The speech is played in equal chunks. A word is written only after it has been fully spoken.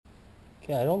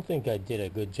Okay, I don't think I did a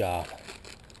good job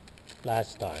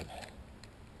last time,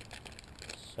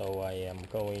 so I am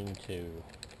going to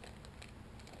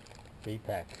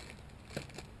repack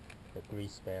the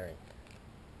grease bearing.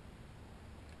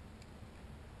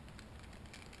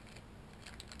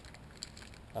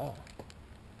 Ah,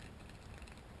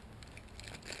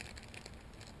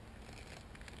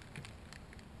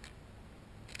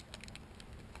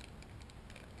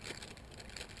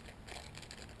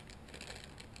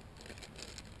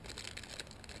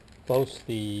 both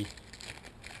the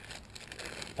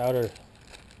outer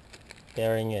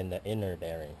bearing and the inner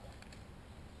bearing.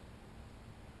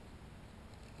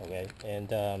 Okay,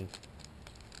 and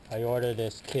I ordered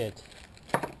this kit,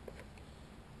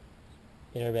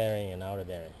 inner bearing and outer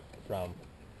bearing, from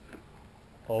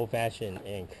Old Fashioned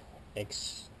Inc.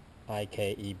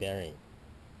 XIKE bearing,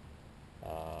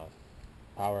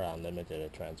 power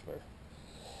unlimited transfer.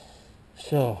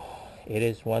 So it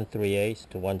is 1/3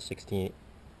 to 1/16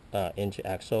 inch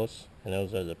axles, and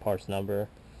those are the parts number.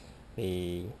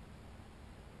 The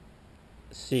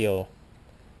seal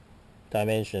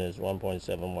dimension is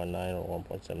 1.719 or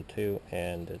 1.72,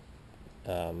 and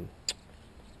the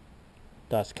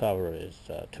dust cover is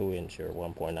 2 inch or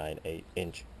 1.98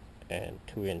 inch, and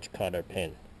 2-inch cutter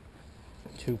pin.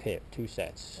 Two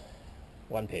sets,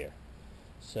 one pair.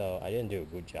 So I didn't do a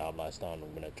good job last time.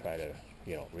 I'm gonna try to,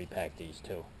 repack these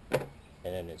two and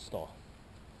then install.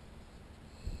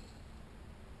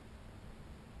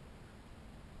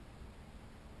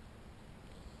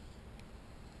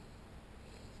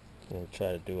 I'm gonna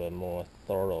try to do a more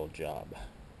thorough job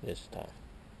this time.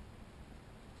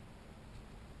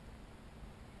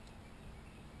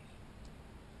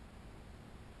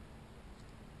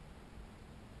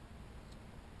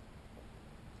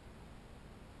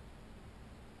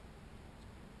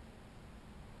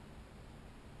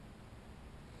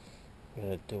 I'm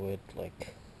gonna do it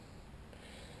like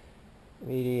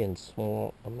really in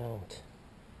small amount.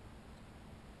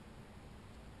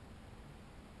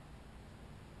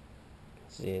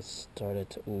 See, it started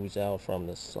to ooze out from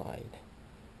the side,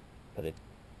 but it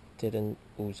didn't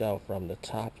ooze out from the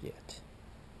top yet.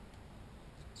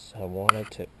 So I want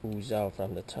it to ooze out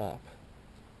from the top.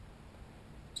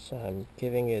 So I'm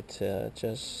giving it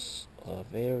just a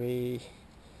very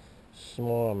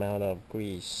small amount of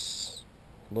grease,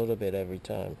 a little bit every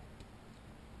time.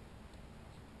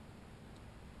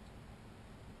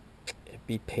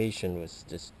 Be patient with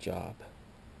this job.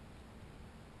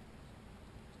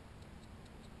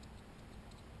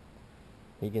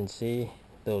 You can see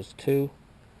those two,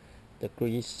 the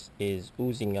grease is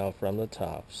oozing out from the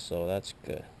top, so that's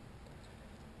good.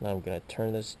 Now I'm gonna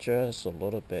turn this just a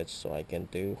little bit so I can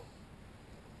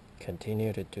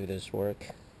continue to do this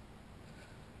work.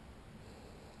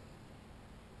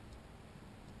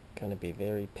 Gonna be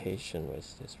very patient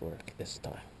with this work this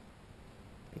time,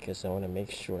 because I want to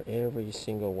make sure every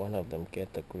single one of them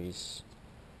get the grease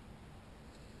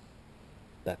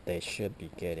that they should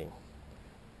be getting.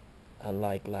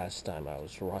 Unlike last time, I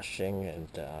was rushing and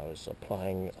I was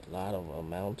applying a lot of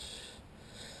amounts,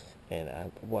 and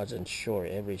I wasn't sure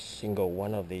every single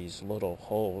one of these little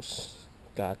holes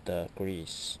got the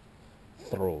grease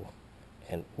through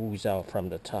and ooze out from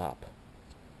the top.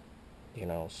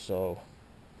 So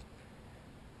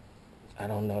I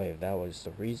don't know if that was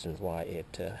the reason why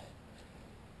it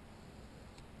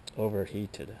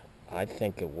overheated. I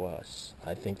think it was.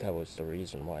 I think that was the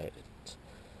reason why it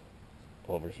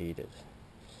overheated.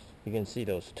 You can see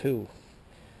those two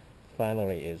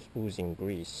finally is oozing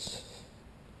grease.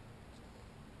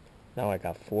 Now I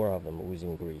got 4 of them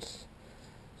oozing grease.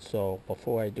 So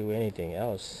before I do anything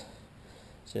else,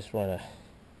 just want to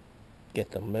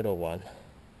get the middle one,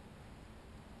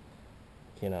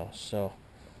 so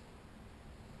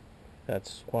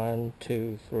that's 1,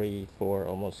 2, 3, 4,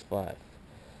 almost 5.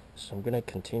 So I'm gonna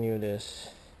continue this,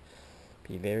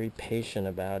 be very patient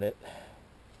about it.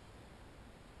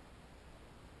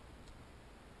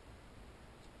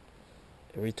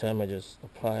 Every time I just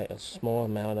apply a small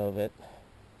amount of it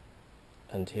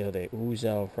until they ooze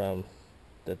out from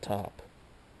the top.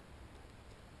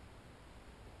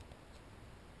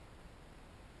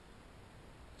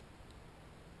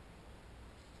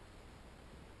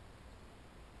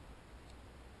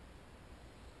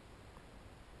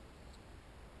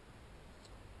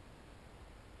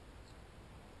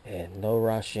 And no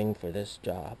rushing for this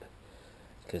job,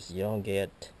 because you don't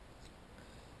get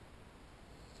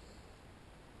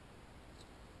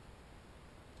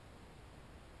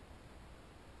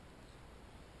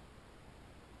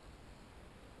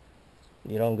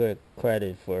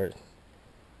credit for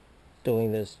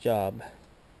doing this job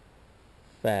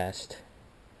fast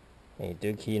And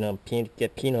you do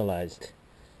get penalized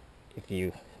if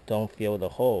you don't fill the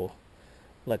hole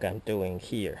like I'm doing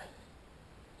here.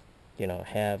 You know,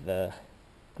 have the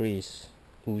grease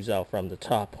ooze out from the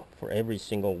top for every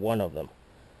single one of them,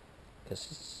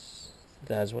 because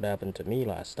that's what happened to me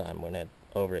last time when it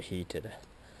overheated.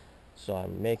 So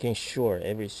I'm making sure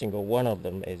every single one of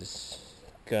them is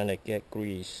gonna get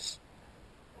grease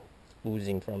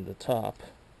oozing from the top.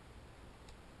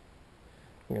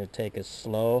 I'm gonna take it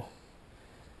slow.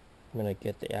 I'm gonna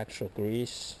get the actual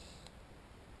grease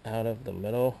out of the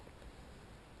middle,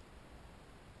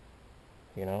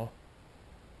 you know.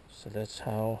 So that's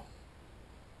how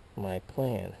my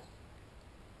plan.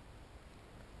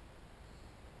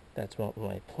 That's what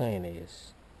my plan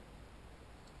is.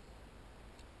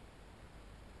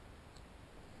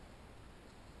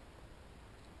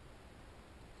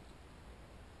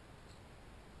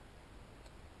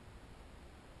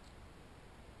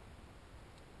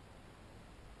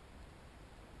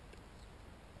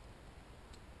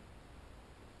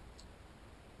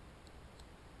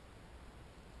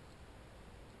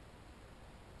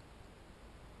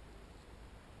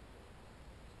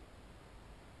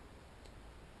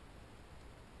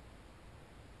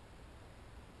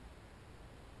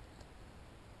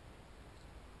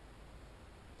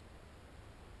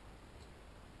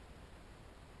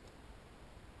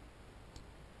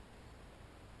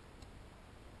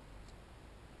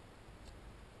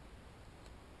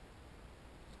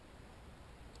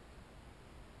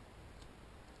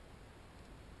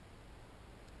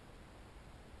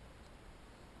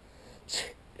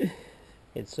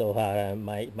 It's so hot.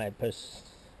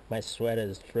 My sweat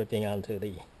is dripping onto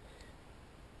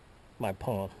my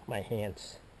palm, my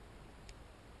hands.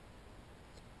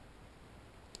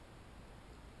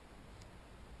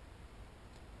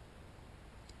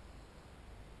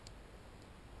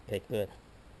 Okay, good.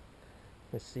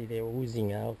 Let's see, they're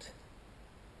oozing out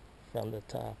from the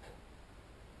top.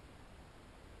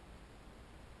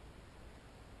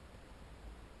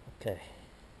 Okay.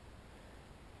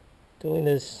 Doing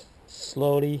this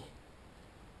slowly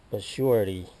but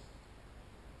surely.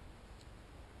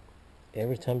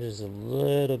 Every time there's a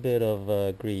little bit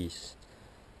of grease.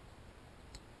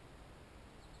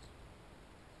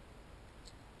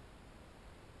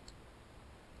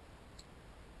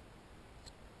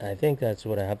 I think that's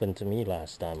what happened to me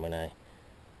last time when I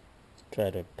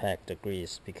tried to pack the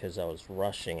grease, because I was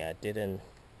rushing. I didn't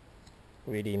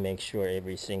really make sure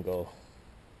every single,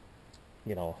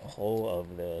 hole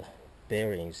of the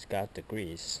bearings got the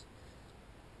grease.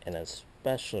 And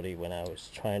especially when I was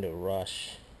trying to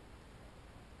rush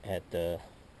at the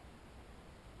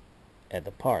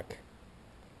park,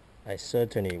 I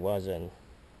certainly wasn't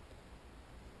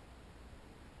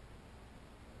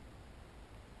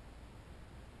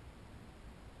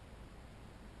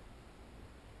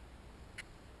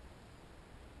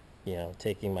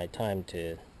taking my time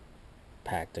to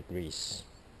pack the grease.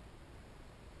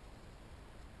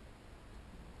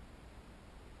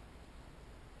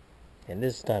 And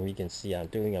this time you can see I'm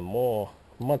doing a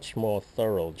much more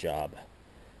thorough job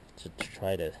to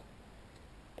try to,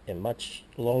 a much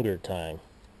longer time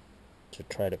to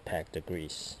try to pack the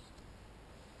grease.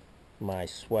 My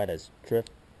sweat is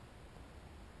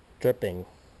dripping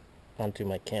onto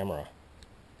my camera.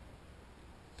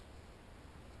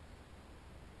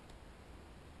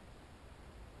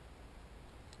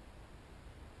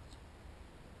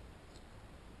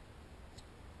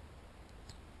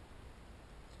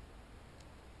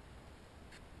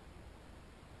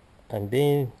 I'm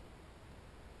being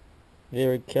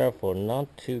very careful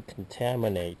not to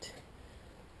contaminate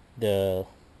the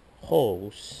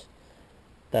holes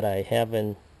that I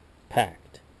haven't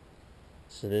packed.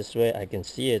 So this way I can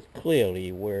see it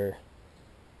clearly where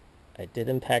I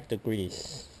didn't pack the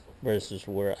grease versus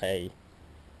where I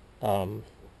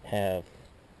have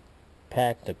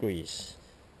packed the grease.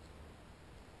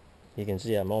 You can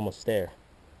see I'm almost there.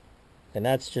 And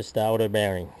that's just the outer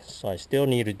bearing. So I still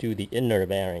need to do the inner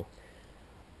bearing.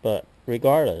 But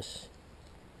regardless,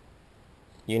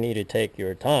 you need to take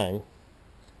your time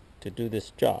to do this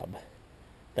job.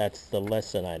 That's the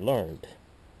lesson I learned.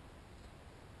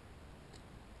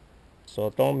 So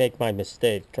don't make my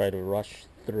mistake, try to rush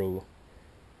through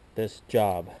this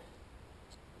job,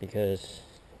 because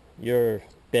your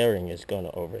bearing is going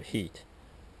to overheat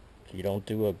if you don't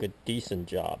do a good decent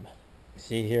job.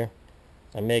 See here?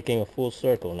 I'm making a full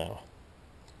circle now.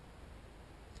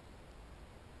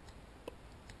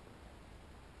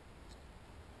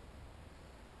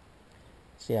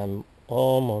 See, I'm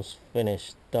almost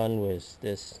finished, done with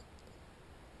this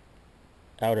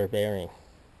outer bearing.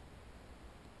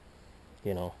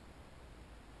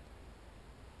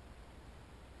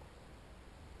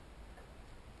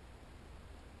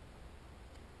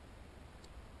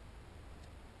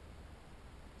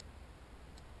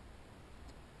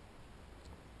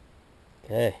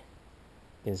 Okay,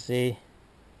 you can see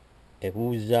it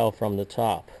oozes out from the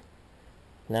top.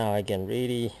 Now I can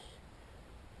really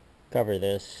cover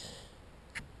the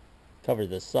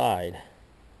side,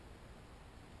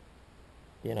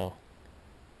 you know,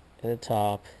 and the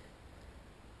top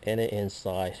and the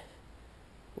inside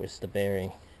with the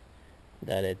bearing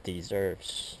that it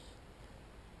deserves.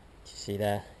 You see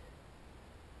that?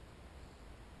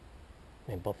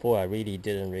 And before I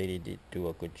didn't do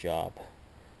a good job.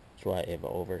 That's why it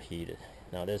overheated.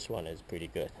 Now this one is pretty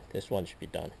good. This one should be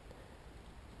done.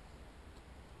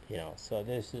 You know, so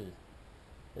this is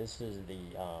the this is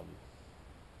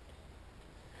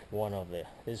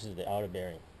the outer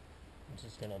bearing. I'm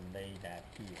just gonna lay that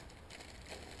here.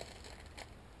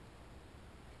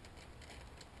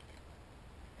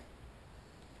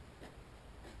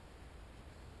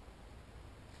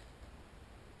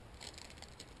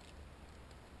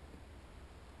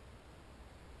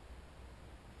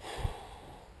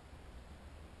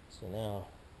 So now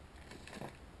I'm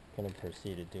gonna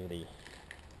proceed to do the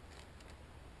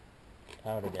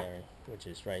outer bearing, which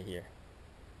is right here.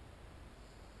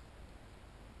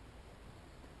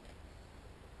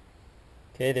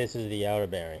 Okay, this is the outer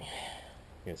bearing.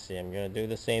 You can see I'm gonna do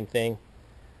the same thing,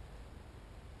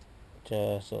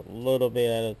 just a little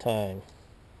bit at a time.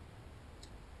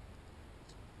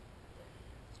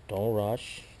 Don't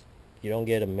rush. You don't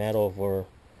get a medal for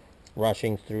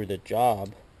rushing through the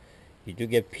job. You do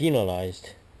get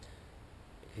penalized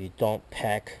if you don't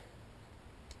pack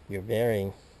your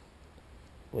bearing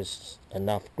with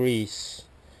enough grease,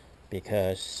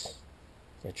 because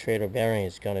the trailer bearing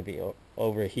is going to be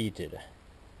overheated.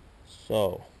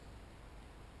 So,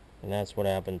 and that's what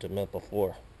happened to me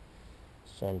before.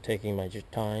 So I'm taking my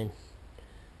time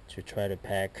to try to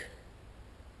pack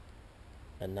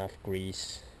enough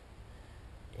grease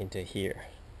into here.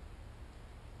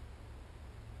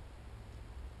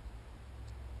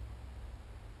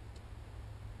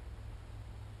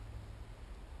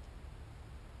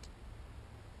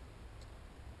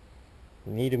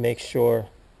 You need to make sure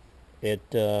it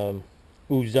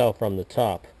oozes out from the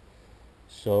top.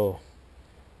 So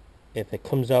if it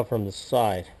comes out from the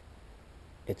side,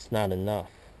 it's not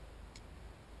enough,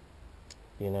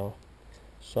 you know.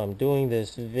 So I'm doing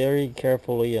this very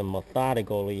carefully and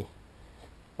methodically.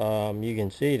 You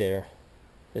can see there,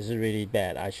 this is really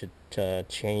bad. I should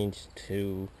change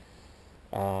to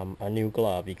a new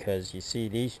glove, because you see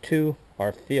these two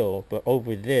are filled, but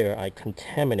over there I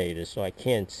contaminated, so I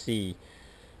can't see.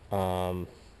 I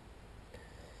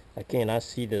cannot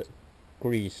see the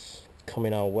grease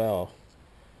coming out well.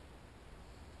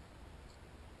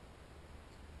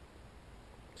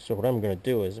 So what I'm gonna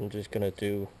do is I'm just gonna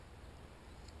turn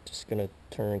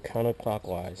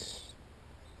counterclockwise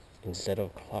instead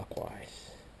of clockwise.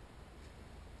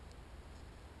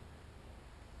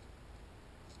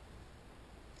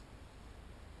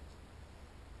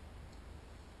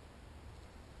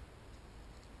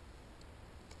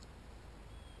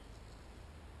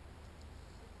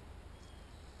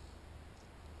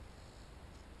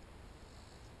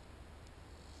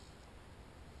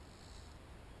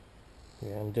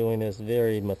 Yeah, I'm doing this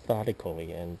very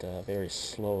methodically and very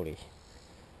slowly.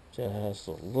 Just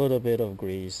a little bit of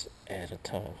grease at a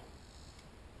time.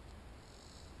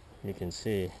 You can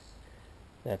see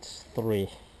that's 3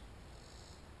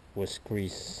 with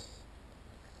grease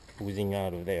oozing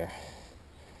out of there.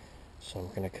 So I'm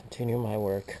going to continue my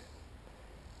work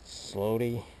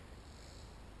slowly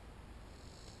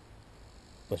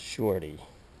but surely.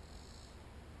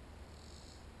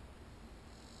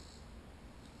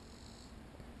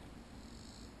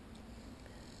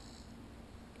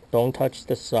 Don't touch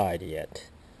the side yet.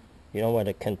 You don't want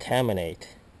to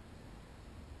contaminate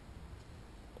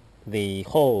the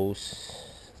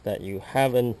holes that you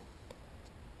haven't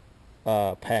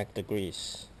packed the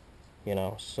grease, you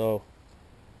know. So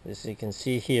as you can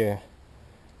see here,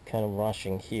 kind of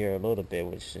rushing here a little bit,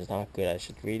 which is not good. I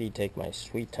should really take my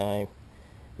sweet time,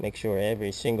 make sure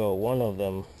every single one of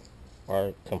them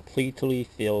are completely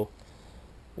filled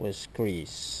with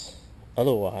grease.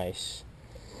 Otherwise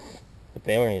the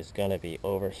bearing is gonna be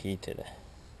overheated,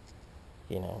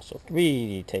 you know. So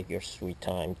really take your sweet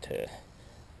time to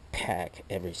pack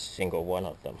every single one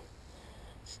of them.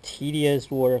 It's tedious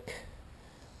work,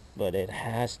 but it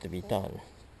has to be done,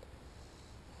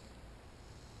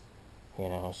 you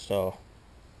know. So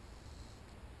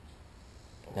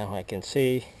now I can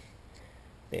see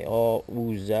they all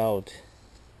ooze out,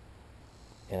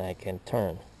 and I can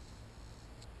turn.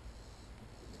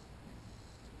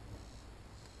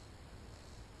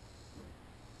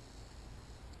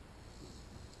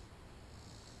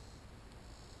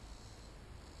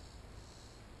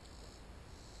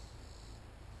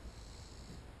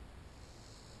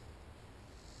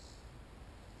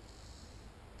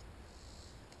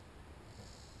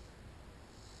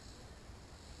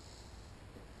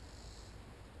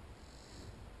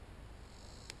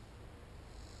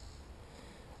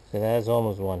 So that's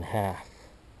almost 1/2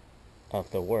 of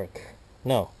the work.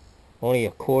 No, only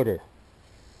a quarter,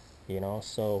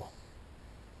 so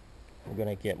I'm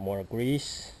gonna get more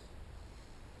grease.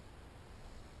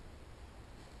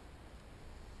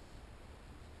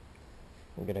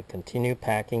 I'm gonna continue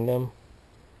packing them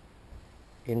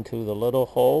into the little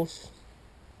holes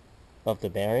of the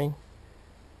bearing,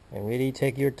 and really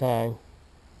take your time.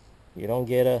 You don't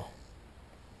get a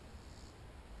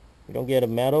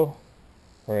medal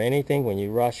or anything when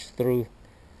you rush through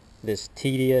this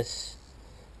tedious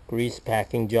grease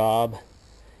packing job.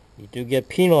 You do get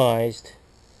penalized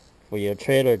for your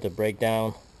trailer to break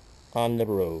down on the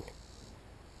road,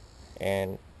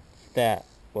 and that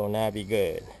will not be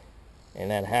good.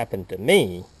 And that happened to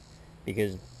me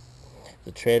because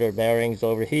the trailer bearings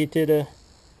overheated,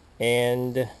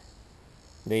 and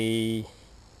the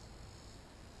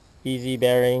easy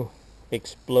bearing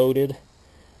exploded,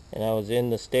 and I was in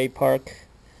the state park,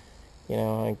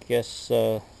 I guess,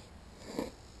 and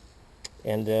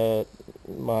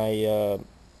my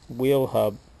wheel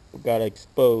hub got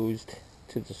exposed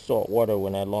to the salt water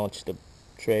when I launched the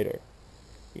trailer.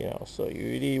 So you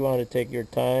really want to take your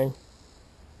time,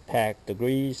 pack the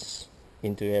grease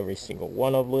into every single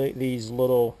one of these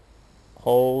little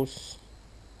holes,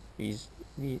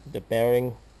 the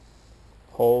bearing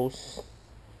holes,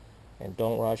 and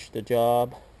don't rush the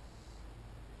job.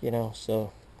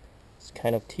 So it's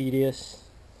kind of tedious,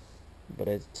 but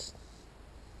it's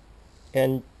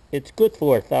good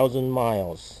for 1,000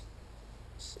 miles.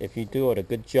 If you do it a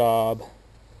good job,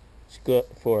 it's good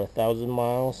for 1,000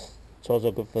 miles. It's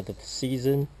also good for the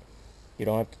season. You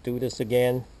don't have to do this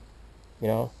again,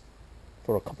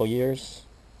 for a couple years.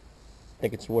 I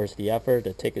think it's worth the effort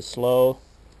to take it slow,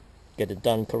 get it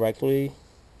done correctly.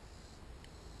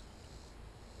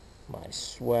 My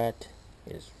sweat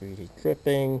is really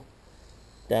dripping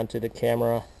down to the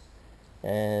camera,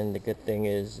 and the good thing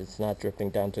is it's not dripping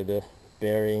down to the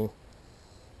bearing.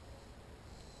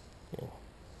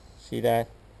 See that?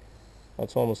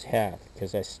 That's almost half,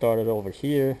 because I started over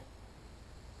here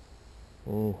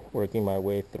and working my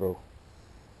way through.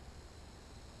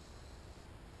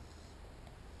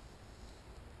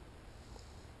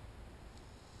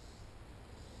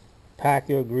 Pack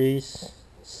your grease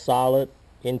solid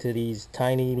into these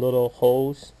tiny little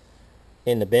holes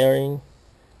in the bearing.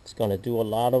 It's going to do a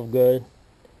lot of good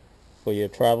for your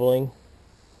traveling.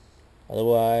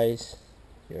 Otherwise,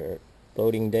 your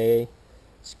loading day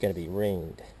is going to be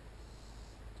rained.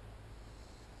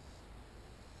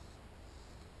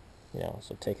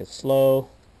 So take it slow,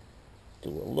 do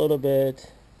a little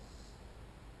bit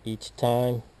each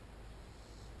time,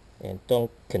 and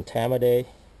don't contaminate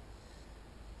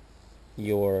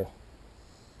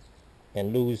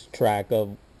and lose track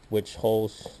of which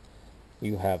holes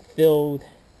you have filled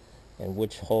and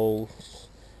which holes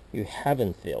you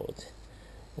haven't filled.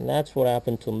 And that's what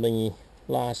happened to me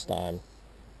last time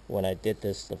when I did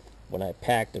this, when I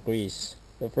packed the grease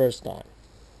the first time,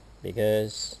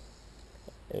 because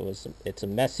it's a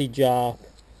messy job,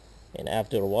 and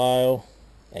after a while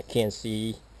I can't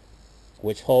see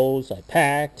which holes I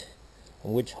packed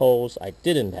and which holes I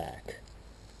didn't pack.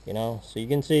 So you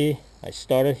can see I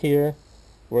started here,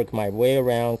 work my way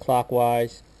around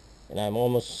clockwise, and I'm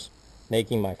almost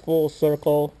making my full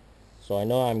circle, so I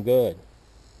know I'm good.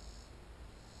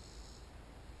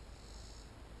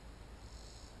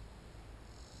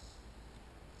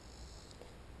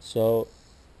 So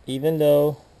even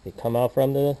though they come out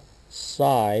from the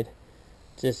side,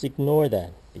 just ignore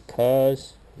that,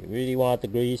 because you really want the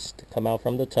grease to come out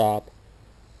from the top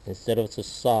instead of the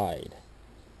side.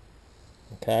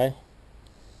 Okay?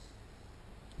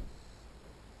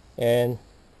 And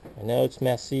I know it's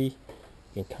messy.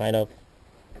 You can kind of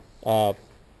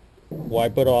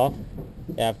wipe it off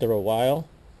after a while.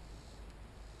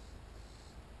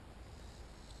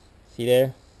 See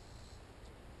there?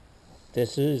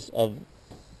 This is a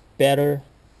better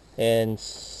and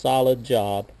solid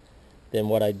job than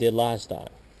what I did last time.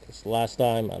 Because last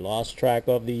time I lost track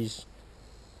of these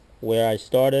where I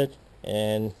started,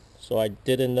 and so I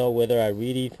didn't know whether I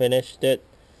really finished it.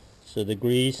 So the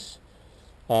grease,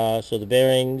 so the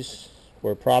bearings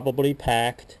were probably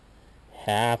packed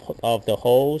half of the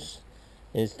holes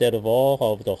instead of all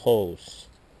of the holes.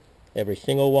 Every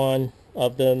single one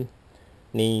of them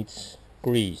needs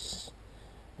grease.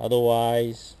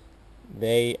 Otherwise,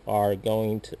 they are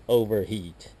going to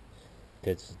overheat,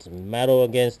 because it's metal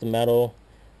against the metal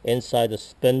inside the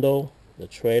spindle, the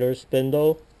trailer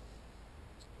spindle.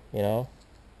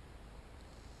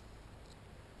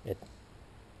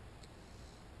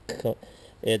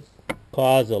 It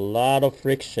caused a lot of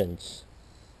frictions.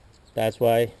 That's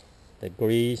why The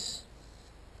grease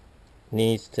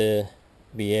needs to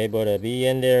be able to be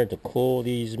in there to cool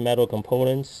these metal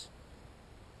components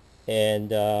and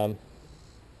to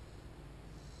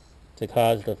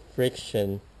cause the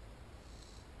friction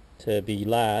to be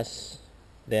less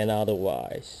than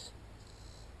otherwise.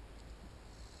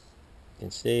 You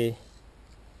can see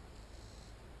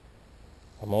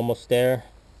I'm almost there.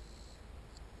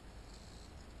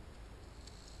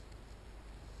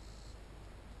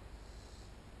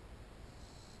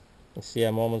 You see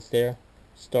I'm almost there.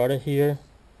 Started here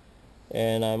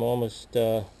and I'm almost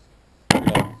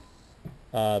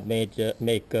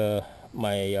make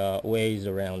my ways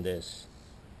around this,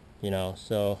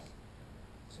 so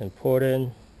it's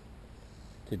important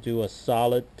to do a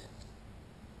solid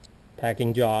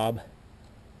packing job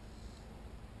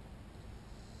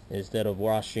instead of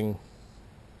washing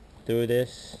through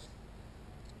this,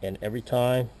 and every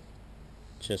time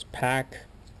just pack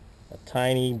a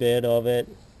tiny bit of it,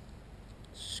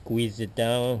 squeeze it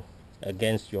down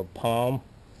against your palm.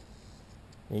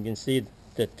 You can see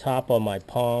the top of my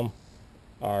palm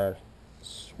are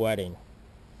sweating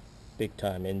big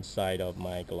time inside of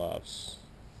my gloves.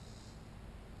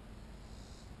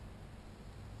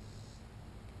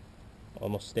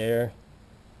 Almost there,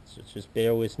 so just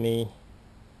bear with me.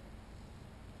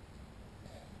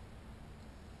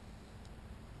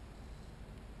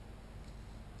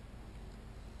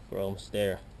 We're almost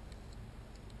there.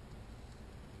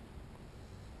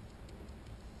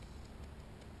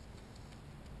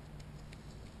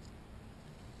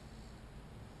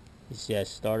 You see I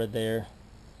started there,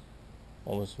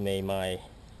 almost made my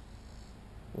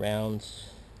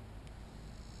rounds.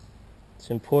 It's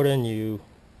important you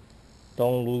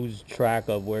don't lose track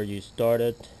of where you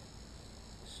started,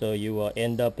 so you will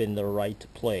end up in the right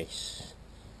place.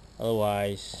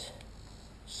 Otherwise,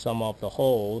 some of the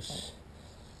holes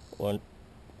will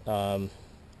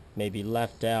may be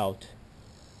left out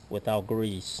without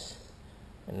grease,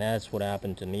 and that's what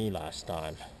happened to me last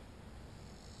time,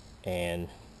 and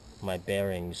my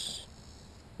bearings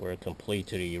were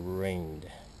completely ringed.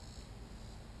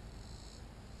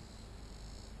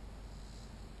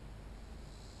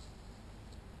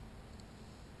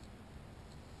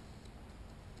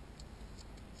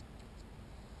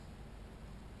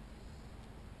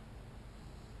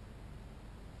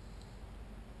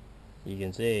 You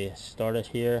can see started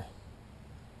here,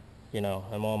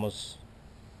 I'm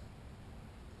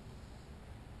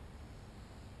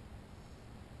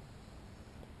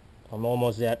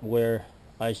almost at where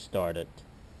I started.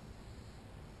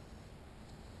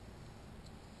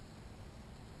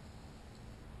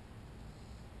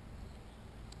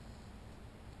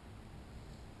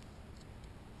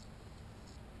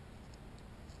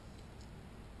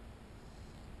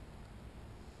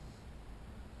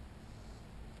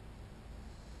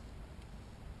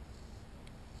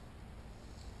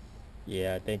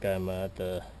 Yeah, I think I'm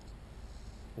at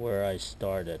where I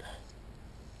started.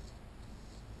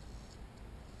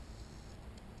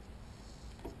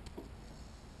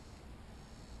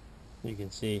 You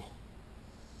can see,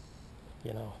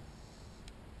 you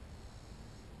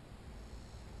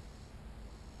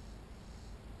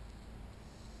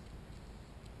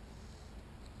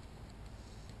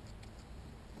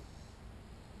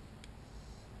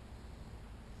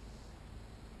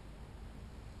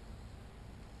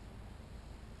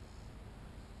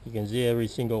can see every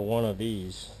single one of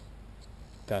these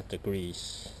got the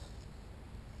grease,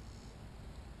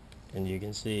 and you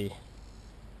can see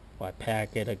if I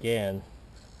pack it again,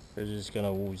 they're just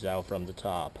gonna ooze out from the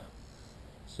top.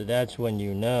 So that's when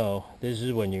this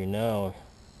is when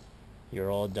you're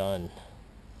all done.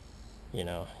 You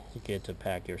get to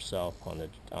pat yourself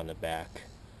on the back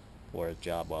for a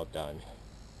job well done.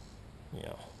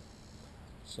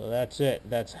 So that's it.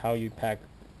 That's how you pack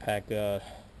pack a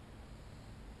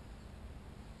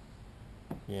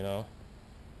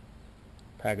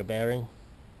bearing,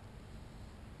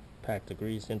 pack the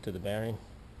grease into the bearing.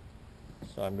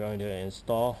 So I'm going to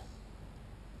install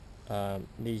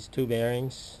these two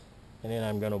bearings, and then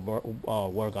I'm going to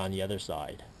work on the other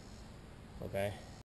side. Okay.